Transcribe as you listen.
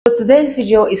So today's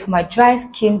video is for my dry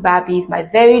skin Barbies, my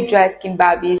very dry skin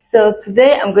Barbies. So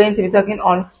today I'm going to be talking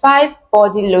on 5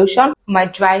 body lotion for my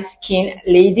dry skin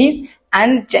ladies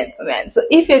and gentlemen. So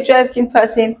if you're a dry skin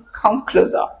person, come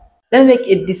closer. Let me make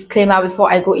a disclaimer before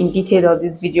I go in detail of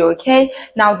this video, okay?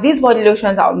 Now, these body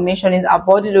lotions I'm mentioning are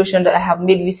body lotion that I have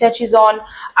made researches on,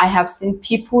 I have seen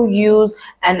people use,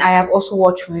 and I have also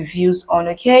watched reviews on,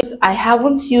 okay? I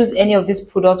haven't used any of these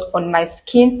products on my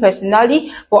skin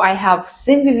personally, but I have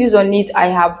seen reviews on it, I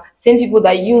have seen people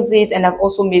that use it, and I've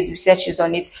also made researches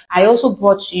on it. I also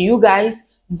brought to you guys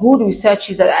good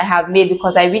researches that I have made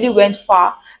because I really went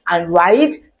far and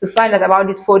wide to find out about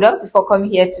this product before coming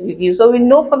here to review. So with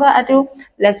no further ado,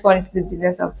 let's go into the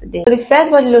business of today. So the first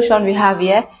body lotion we have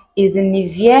here is the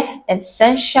Nivea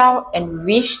Essentially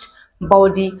Enriched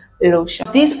Body Lotion.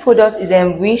 This product is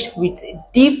enriched with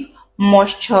deep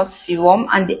moisture serum,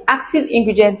 and the active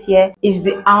ingredient here is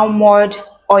the almond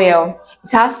oil.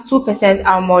 It has 2%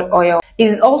 almond oil. It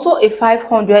is also a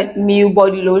 500 ml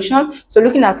body lotion. So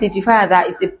looking at it, you find that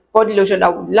it's a body lotion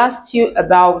that would last you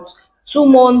about 2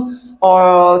 months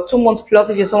or 2 months plus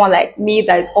if you're someone like me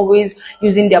that is always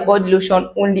using their body lotion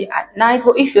only at night.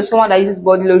 But if you're someone that uses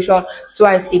body lotion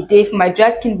twice a day, for my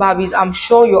dry skin Barbies, I'm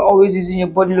sure you're always using your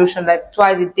body lotion like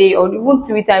twice a day or even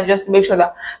 3 times just to make sure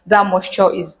that that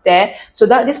moisture is there, so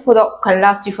that this product can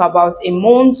last you for about a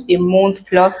month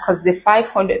plus, because the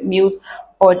 500 ml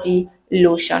body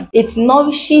lotion, it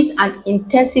nourishes and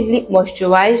intensively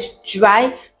moisturizes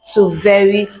dry to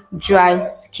very dry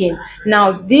skin.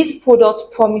 Now, this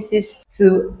product promises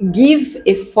to give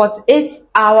a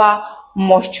 48-hour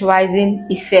moisturizing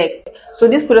effect. So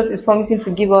this product is promising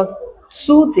to give us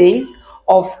 2 days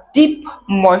of deep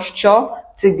moisture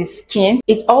to the skin.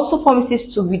 It also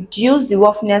promises to reduce the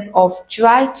roughness of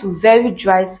dry to very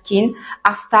dry skin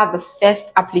after the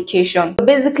first application. So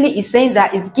basically, it's saying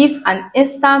that it gives an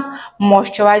instant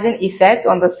moisturizing effect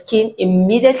on the skin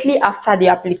immediately after the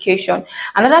application.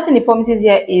 Another thing it promises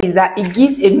here is that it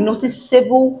gives a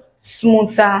noticeable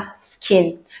smoother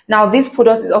skin. Now, this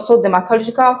product is also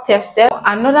dermatological tested.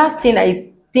 Another thing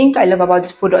I love about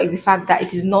this product is the fact that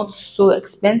it is not so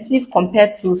expensive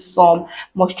compared to some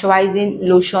moisturizing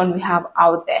lotion we have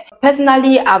out there.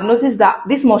 Personally, I've noticed that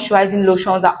these moisturizing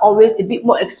lotions are always a bit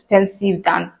more expensive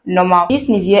than normal. This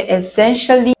Nivea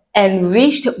Essentially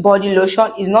Enriched Body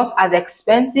Lotion is not as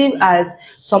expensive as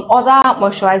some other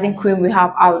moisturizing cream we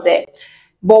have out there.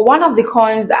 But one of the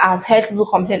cons that I've heard people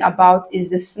complain about is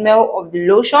the smell of the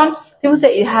lotion. People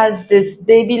say it has this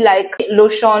baby-like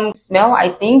lotion smell, I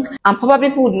think, and probably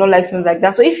people do not like smells like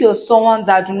that. So if you're someone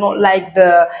that do not like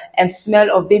the smell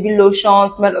of baby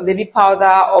lotion, smell of baby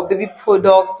powder, or baby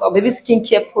products, or baby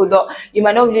skincare product, you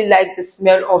might not really like the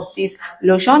smell of this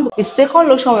lotion. The second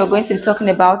lotion we're going to be talking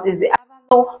about is the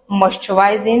Aveeno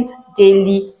Moisturizing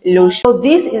Daily Lotion. So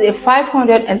this is a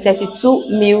 532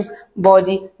 ml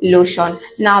body lotion.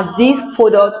 Now, this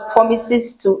product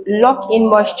promises to lock in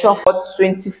moisture for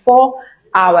 24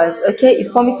 hours. Okay, it's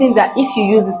promising that if you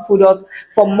use this product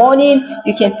for morning,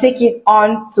 you can take it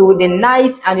on to the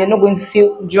night and you're not going to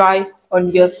feel dry on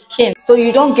your skin, so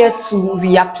you don't get to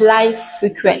reapply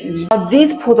frequently. Now,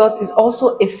 this product is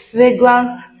also a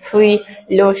fragrance-free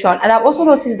lotion, and I've also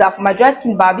noticed that for my dry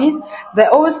skin Barbies, they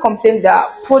always complain that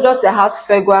products that have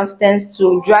fragrance tends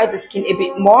to dry the skin a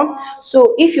bit more.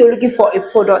 So if you're looking for a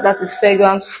product that is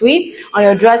fragrance-free on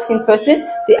your dry skin person,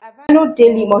 the Aveeno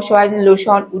Daily Moisturizing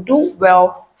Lotion will do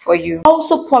well for you.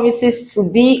 Also promises to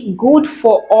be good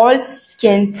for all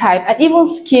skin type and even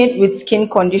skin with skin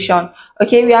condition.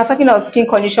 Okay, we are talking about skin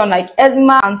condition like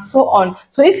eczema and so on.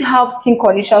 So if you have skin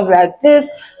conditions like this,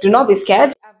 do not be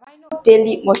scared. Aveeno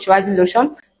Daily Moisturizing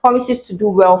Lotion promises to do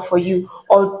well for you.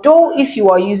 Although if you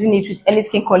are using it with any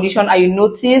skin condition and you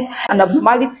notice an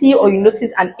abnormality or you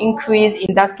notice an increase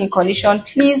in that skin condition,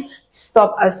 please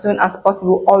stop as soon as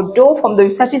possible. Although from the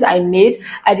researches I made,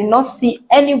 I did not see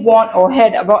anyone or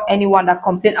heard about anyone that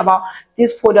complained about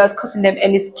this product causing them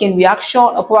any skin reaction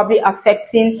or probably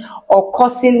affecting or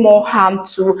causing more harm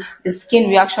to the skin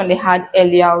reaction they had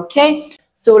earlier. Okay,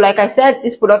 so like I said,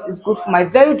 this product is good for my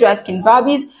very dry skin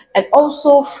Barbies, and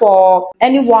also for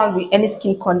anyone with any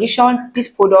skin condition. This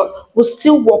product will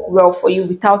still work well for you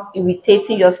without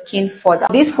irritating your skin further.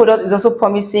 This product is also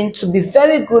promising to be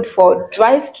very good for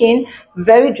dry skin,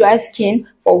 very dry skin,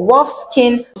 for rough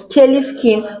skin, scaly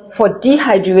skin, for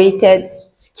dehydrated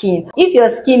skin. If your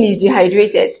skin is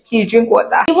dehydrated, please drink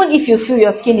water. Even if you feel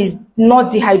your skin is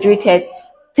not dehydrated,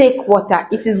 take water.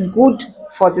 It is good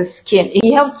for the skin.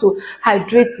 It helps to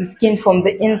hydrate the skin from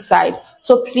the inside.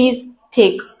 So please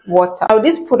take water. Now,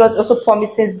 this product also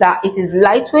promises that it is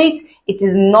lightweight, it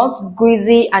is not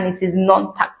greasy, and it is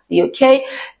non-taxing. see, okay?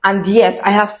 And yes,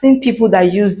 I have seen people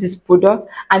that use this product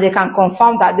and they can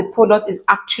confirm that the product is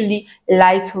actually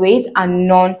lightweight and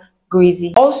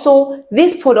non-greasy. Also,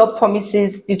 this product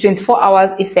promises the 24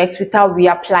 hours effect without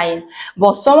reapplying,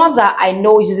 but someone that I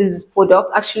know uses this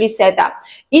product actually said that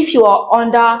if you are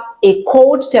under a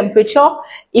cold temperature,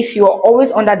 if you are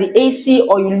always under the AC,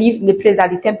 or you live in a place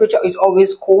that the temperature is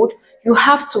always cold, you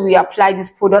have to reapply this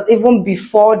product even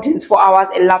before the 24 hours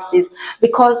elapses,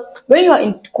 because when you are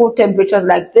in cold temperatures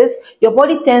like this, your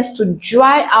body tends to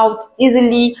dry out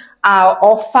easily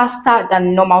or faster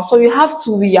than normal, so you have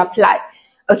to reapply.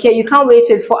 Okay, you can't wait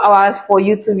 24 hours for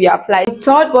you to reapply. The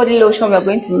third body lotion we're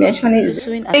going to mention is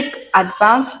Quick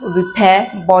Advanced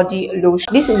Repair Body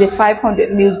Lotion. This is a 500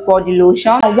 ml body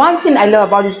lotion. And one thing I love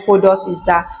about this product is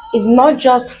that it's not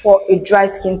just for a dry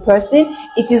skin person,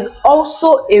 it is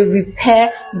also a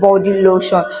repair body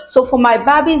lotion. So for my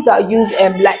Barbies that use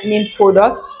lightening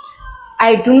products,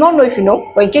 I do not know if you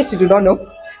know, but in case you do not know,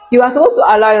 you are supposed to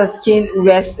allow your skin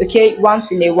rest, okay, once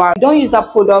in a while. Don't use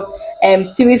that product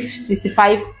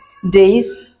 365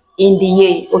 days in the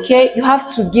year, okay? You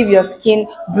have to give your skin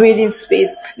breathing space.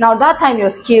 Now that time your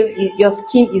skin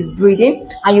is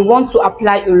breathing and you want to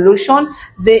apply a lotion,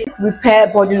 the repair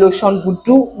body lotion would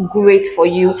do great for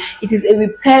you. It is a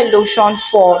repair lotion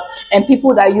for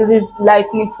people that uses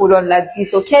lightening product like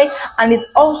this, okay? And it's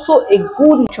also a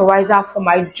good moisturizer for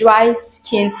my dry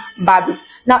skin Barbies.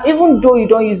 Now, even though you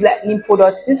don't use lightening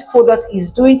product, this product is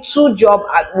doing two jobs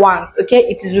at once, okay?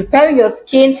 It is repairing your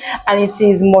skin and it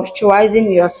is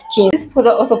moisturizing your skin. This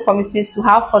product also promises to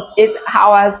have 48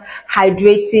 hours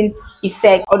hydrating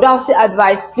effect. Although I'll say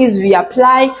advice, please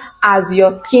reapply as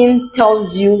your skin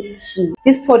tells you to.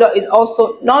 This product is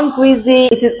also non-greasy,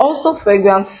 it is also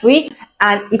fragrance free,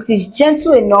 and it is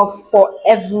gentle enough for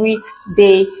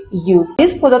everyday use.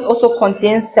 This product also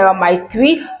contains ceramide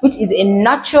 3, which is a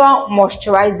natural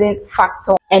moisturizing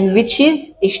factor,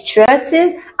 enriches, it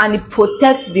strengthens, and it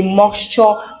protects the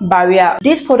moisture barrier.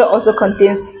 This product also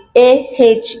contains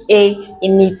AHA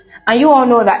in it, and you all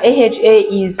know that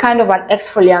AHA is kind of an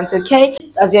exfoliant, okay?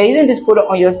 As you're using this product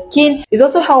on your skin, it's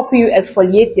also helping you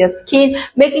exfoliate your skin,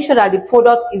 making sure that the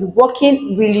product is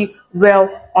working really well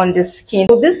on the skin.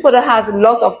 So this product has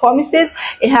lots of promises.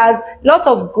 It has lots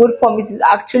of good promises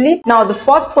actually. Now the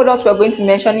fourth product we're going to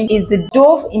mention is the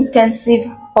Dove Intensive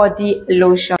Body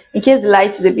Lotion. In case the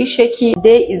light is a bit shaky, the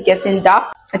day is getting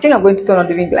dark, I think I'm going to turn on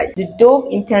the ring light. The Dove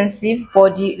Intensive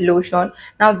Body Lotion.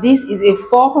 Now this is a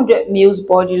 400 ml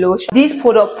body lotion. This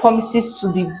product promises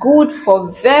to be good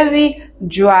for very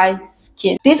dry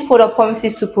skin. This product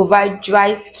promises to provide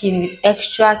dry skin with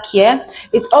extra care.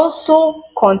 It also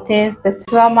contains the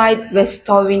ceramide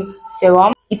restoring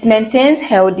serum. It maintains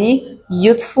healthy,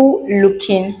 youthful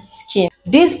looking skin.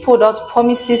 This product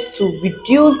promises to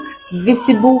reduce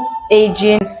visible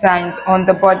aging signs on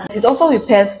the body. It also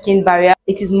repairs skin barrier.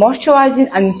 It is moisturizing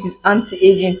and it is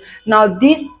anti-aging. Now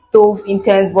this Dove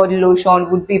Intense Body Lotion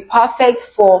would be perfect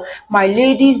for my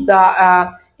ladies that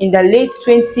are in the late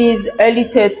 20s, early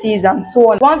 30s, and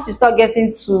so on. Once you start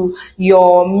getting to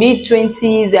your mid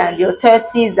 20s and your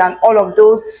 30s and all of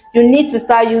those, you need to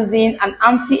start using an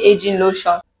anti-aging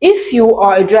lotion. If you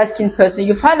are a dry skin person,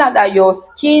 you find out that your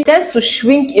skin tends to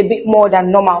shrink a bit more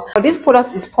than normal. But this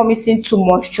product is promising to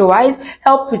moisturize,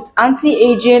 help with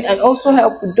anti-aging, and also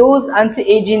help with those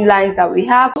anti-aging lines that we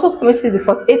have. Also promises the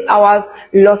 48 hours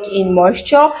lock-in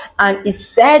moisture, and it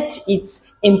said it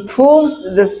improves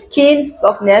the skin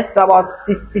softness to about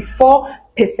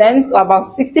 64% or about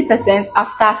 60%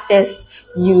 after first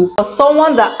use. For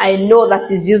someone that I know that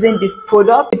is using this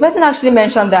product, the person actually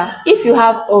mentioned that if you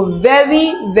have a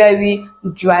very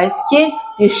dry skin,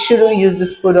 you shouldn't use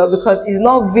this product because it's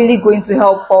not really going to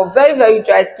help for very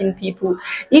dry skin people.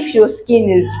 If your skin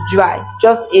is dry,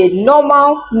 just a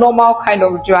normal kind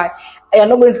of dry, and you're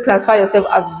not going to classify yourself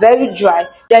as very dry,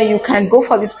 then you can go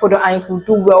for this product and it will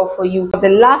do well for you. The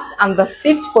last and the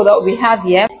fifth product we have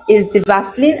here is the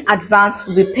Vaseline Advanced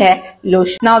Repair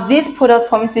Lotion. Now this product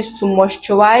promises to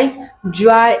moisturize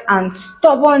dry and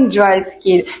stubborn dry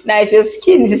skin. Now if your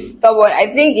skin is stubborn, I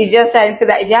think it's just trying to say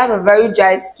that if you have a very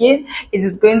dry skin, it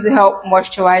is going to help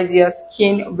moisturize your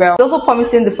skin well. It's also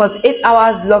promising the 48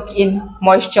 hours lock-in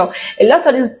moisture. A lot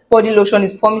of this body lotion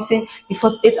is promising the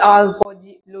 48 hours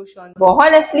body lotion, but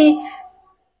honestly,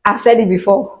 I've said it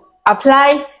before,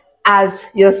 apply as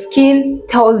your skin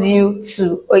tells you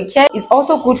to, okay? It's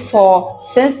also good for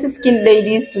sensitive skin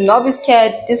ladies. Do not be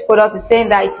scared. This product is saying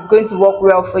that it is going to work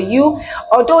well for you.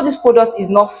 Although this product is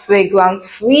not fragrance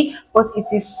free, but it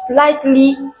is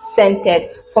slightly scented.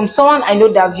 From someone I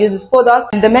know that have used this product,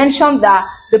 and they mentioned that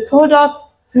the product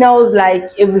smells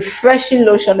like a refreshing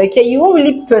lotion. Okay, you won't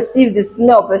really perceive the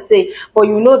smell per se, but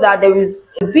you know that there is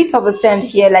a bit of a scent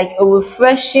here, like a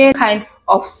refreshing kind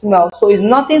of smell. So it's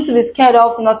nothing to be scared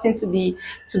of, nothing to be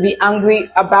angry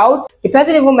about. The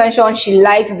person even mentioned she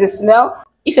likes the smell.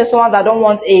 If you're someone that don't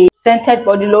want a scented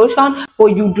body lotion, but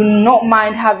you do not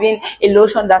mind having a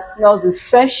lotion that smells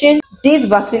refreshing, this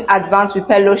Vaseline Advanced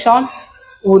Repair Lotion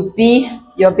would be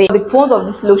your base. The pros of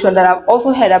this lotion that I've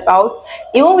also heard about,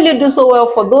 it won't really do so well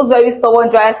for those very stubborn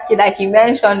dry skin like you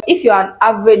mentioned. If you're an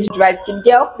average dry skin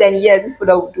girl, then yes, this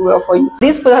product will do well for you.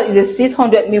 This product is a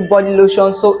 600 ml body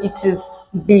lotion, so it is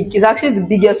big. It's actually the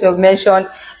biggest we have mentioned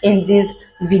in this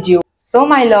video. So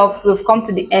my love, we've come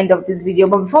to the end of this video,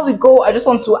 but before we go, I just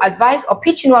want to advise or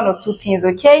pitch in one or two things.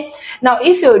 Okay, now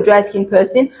if you're a dry skin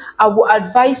person, I will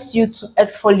advise you to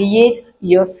exfoliate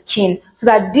your skin so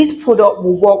that this product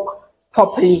will work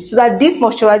properly, so that this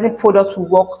moisturizing product will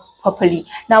work properly.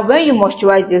 Now when you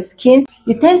moisturize your skin,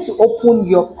 you tend to open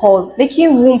your pores,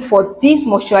 making room for this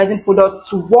moisturizing product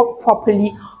to work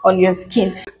properly on your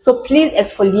skin. So please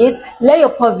exfoliate, let your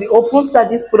pores be open so that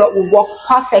this product will work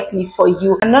perfectly for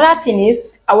you. Another thing is,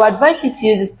 I will advise you to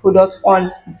use this product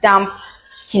on damp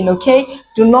skin. Okay,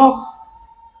 do not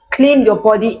clean your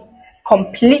body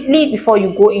completely before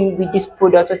you go in with this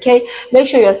product. Okay, make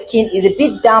sure your skin is a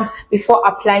bit damp before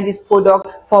applying this product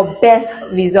for best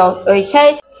results.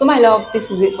 Okay, so my love, this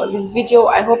is it for this video.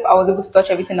 I hope I was able to touch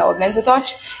everything I was meant to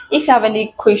touch. If you have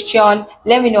any question,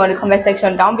 let me know in the comment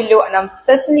section down below, and I'm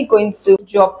certainly going to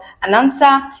drop an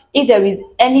answer. If there is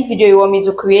any video you want me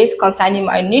to create concerning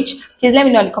my niche, please let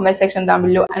me know in the comment section down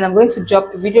below, and I'm going to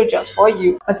drop a video just for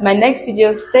you. Until my next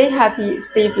video, stay happy,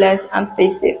 stay blessed, and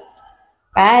stay safe.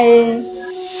 Bye.